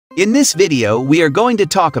In this video, we are going to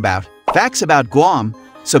talk about facts about Guam.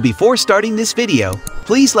 So before starting this video,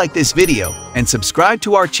 please like this video and subscribe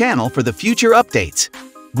to our channel for the future updates.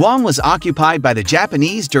 Guam was occupied by the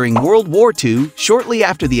Japanese during World War II shortly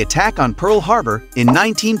after the attack on Pearl Harbor in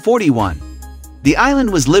 1941. The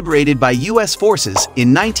island was liberated by U.S. forces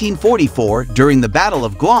in 1944 during the Battle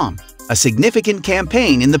of Guam, a significant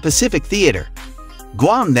campaign in the Pacific Theater.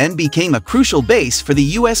 Guam then became a crucial base for the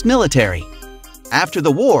U.S. military. After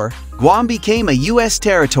the war, Guam became a U.S.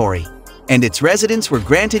 territory, and its residents were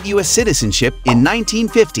granted U.S. citizenship in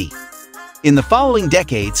 1950. In the following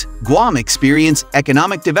decades, Guam experienced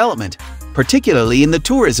economic development, particularly in the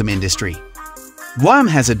tourism industry. Guam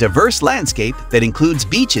has a diverse landscape that includes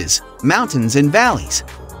beaches, mountains, and valleys.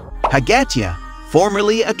 Hagåtña,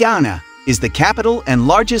 formerly Hagåtña, is the capital and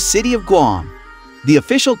largest city of Guam. The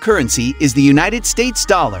official currency is the United States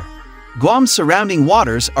dollar. Guam's surrounding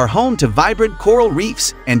waters are home to vibrant coral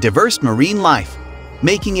reefs and diverse marine life,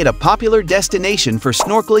 making it a popular destination for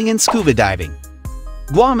snorkeling and scuba diving.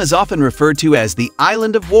 Guam is often referred to as the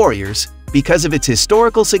Island of Warriors because of its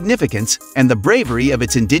historical significance and the bravery of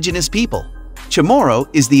its indigenous people. Chamorro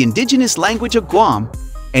is the indigenous language of Guam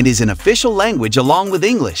and is an official language along with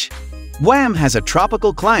English. Guam has a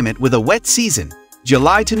tropical climate with a wet season,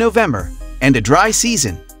 July to November, and a dry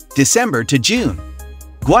season, December to June.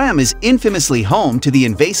 Guam is infamously home to the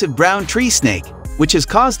invasive brown tree snake, which has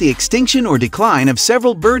caused the extinction or decline of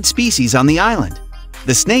several bird species on the island.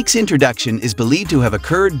 The snake's introduction is believed to have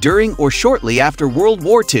occurred during or shortly after World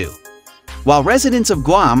War II. While residents of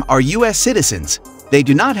Guam are U.S. citizens, they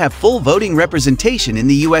do not have full voting representation in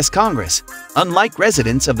the U.S. Congress, unlike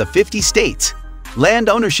residents of the 50 states. Land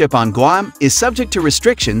ownership on Guam is subject to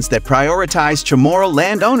restrictions that prioritize Chamorro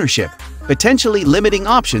land ownership, potentially limiting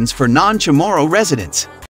options for non-Chamorro residents.